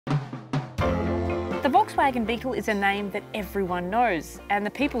Volkswagen Beetle is a name that everyone knows, and the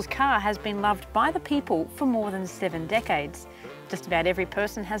people's car has been loved by the people for more than 7 decades. Just about every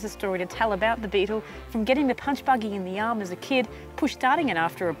person has a story to tell about the Beetle, from getting the punch buggy in the arm as a kid, push starting it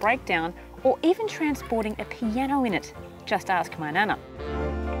after a breakdown, or even transporting a piano in it. Just ask my nana.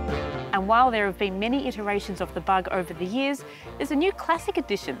 And while there have been many iterations of the Bug over the years, there's a new classic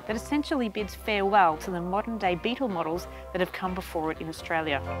edition that essentially bids farewell to the modern-day Beetle models that have come before it in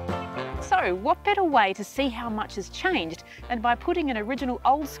Australia. So, what better way to see how much has changed than by putting an original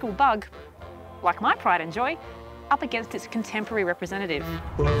old-school Bug, like my pride and joy, up against its contemporary representative.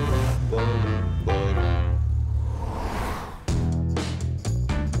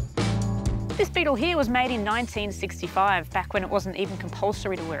 This Beetle here was made in 1965, back when it wasn't even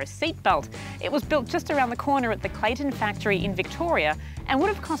compulsory to wear a seatbelt. It was built just around the corner at the Clayton factory in Victoria and would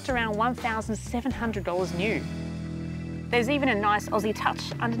have cost around $1,700 new. There's even a nice Aussie touch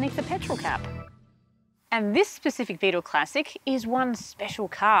underneath the petrol cap. And this specific Beetle Classic is one special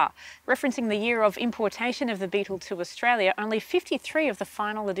car. Referencing the year of importation of the Beetle to Australia, only 53 of the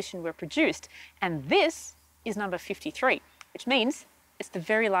final edition were produced, and this is number 53, which means it's the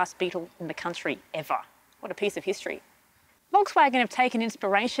very last Beetle in the country ever. What a piece of history. Volkswagen have taken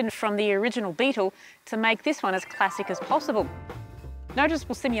inspiration from the original Beetle to make this one as classic as possible.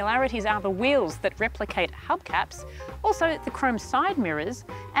 Noticeable similarities are the wheels that replicate hubcaps, also the chrome side mirrors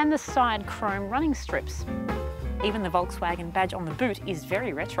and the side chrome running strips. Even the Volkswagen badge on the boot is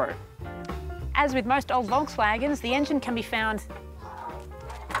very retro. As with most old Volkswagens, the engine can be found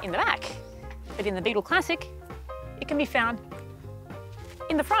in the back, but in the Beetle Classic, it can be found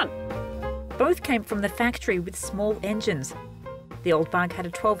in the front. Both came from the factory with small engines. The old Bug had a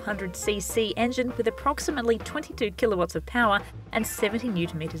 1200cc engine with approximately 22 kilowatts of power and 70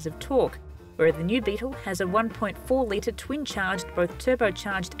 newton meters of torque, whereas the new Beetle has a 1.4 litre twin-charged, both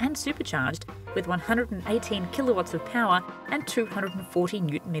turbocharged and supercharged, with 118 kilowatts of power and 240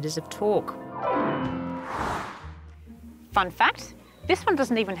 newton meters of torque. Fun fact, this one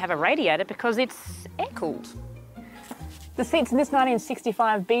doesn't even have a radiator because it's air-cooled. The seats in this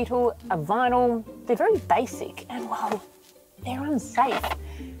 1965 Beetle are vinyl. They're very basic and, well, they're unsafe.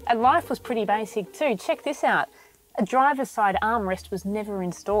 And life was pretty basic too. Check this out. A driver's side armrest was never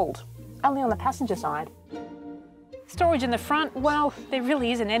installed, only on the passenger side. Storage in the front, well, there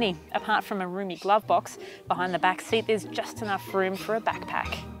really isn't any, apart from a roomy glove box. Behind the back seat, there's just enough room for a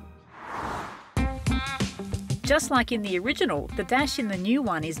backpack. Just like in the original, the dash in the new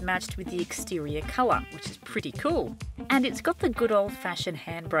one is matched with the exterior colour, which is pretty cool. And it's got the good old-fashioned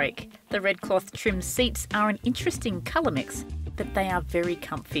handbrake. The red cloth trimmed seats are an interesting colour mix, but they are very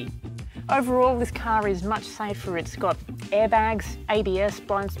comfy. Overall, this car is much safer. It's got airbags, ABS,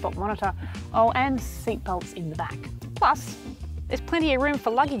 blind spot monitor, and seat belts in the back. Plus, there's plenty of room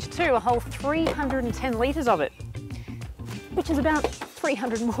for luggage too, a whole 310 litres of it, which is about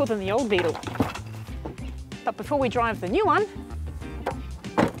 300 more than the old Beetle. But before we drive the new one,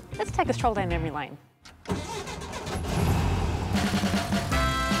 let's take a stroll down memory lane.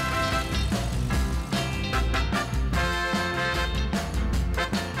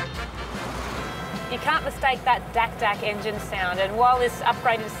 You can't mistake that dak-dak engine sound, and while this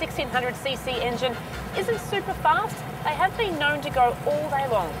upgraded 1600cc engine isn't super fast, they have been known to go all day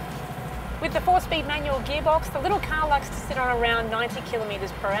long. With the 4-speed manual gearbox, the little car likes to sit on around 90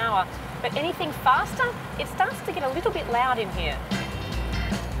 kilometres per hour, but anything faster, it starts to get a little bit loud in here.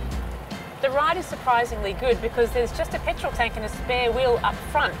 The ride is surprisingly good because there's just a petrol tank and a spare wheel up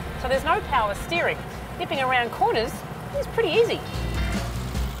front, so there's no power steering. Nipping around corners is pretty easy.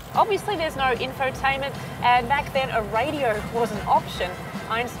 Obviously there's no infotainment, and back then a radio was an option.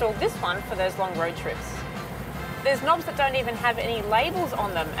 I installed this one for those long road trips. There's knobs that don't even have any labels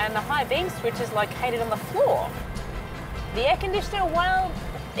on them, and the high beam switch is located on the floor. The air conditioner, well,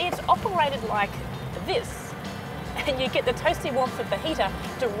 it's operated like this, and you get the toasty warmth of the heater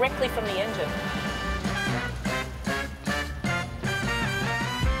directly from the engine.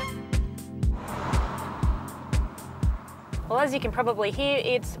 Well, as you can probably hear,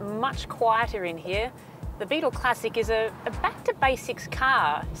 it's much quieter in here. The Beetle Classic is a back-to-basics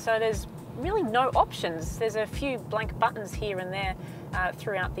car, so there's really no options. There's a few blank buttons here and there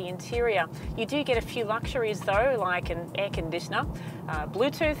throughout the interior. You do get a few luxuries though, like an air conditioner,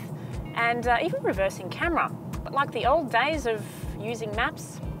 Bluetooth, and even reversing camera. But like the old days of using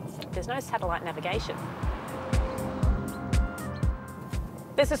maps, there's no satellite navigation.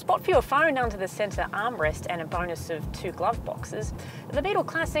 There's a spot for your phone under the centre armrest and a bonus of 2 glove boxes. The Beetle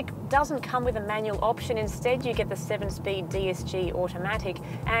Classic doesn't come with a manual option. Instead, you get the 7-speed DSG automatic,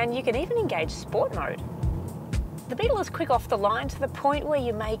 and you can even engage sport mode. The Beetle is quick off the line to the point where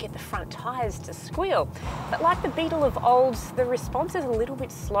you may get the front tyres to squeal. But like the Beetle of old, the response is a little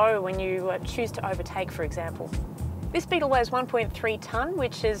bit slow when you choose to overtake, for example. This Beetle weighs 1.3 tonne,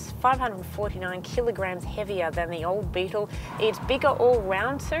 which is 549 kilograms heavier than the old Beetle. It's bigger all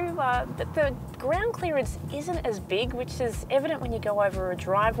round too, but the ground clearance isn't as big, which is evident when you go over a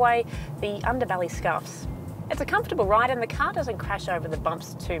driveway. The underbelly scuffs. It's a comfortable ride and the car doesn't crash over the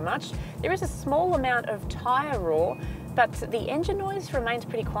bumps too much. There is a small amount of tyre roar, but the engine noise remains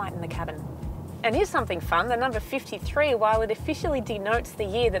pretty quiet in the cabin. And here's something fun, the number 53, while it officially denotes the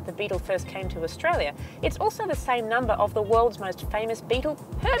year that the Beetle first came to Australia, it's also the same number of the world's most famous Beetle,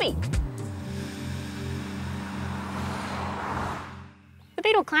 Herbie. The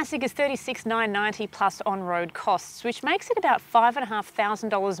Beetle Classic is $36,990 plus on-road costs, which makes it about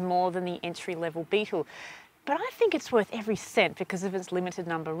 $5,500 more than the entry-level Beetle. But I think it's worth every cent because of its limited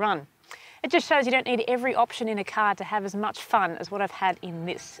number run. It just shows you don't need every option in a car to have as much fun as what I've had in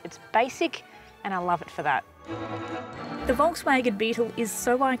this. It's basic, and I love it for that. The Volkswagen Beetle is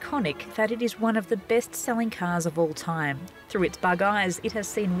so iconic that it is one of the best-selling cars of all time. Through its bug eyes, it has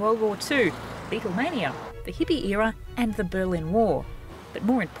seen World War II, Beatlemania, the hippie era and the Berlin War. But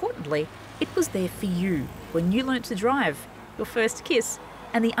more importantly, it was there for you when you learnt to drive, your first kiss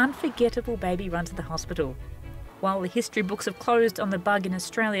and the unforgettable baby run to the hospital. While the history books have closed on the bug in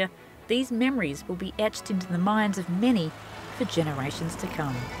Australia, these memories will be etched into the minds of many for generations to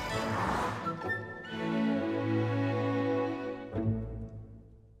come.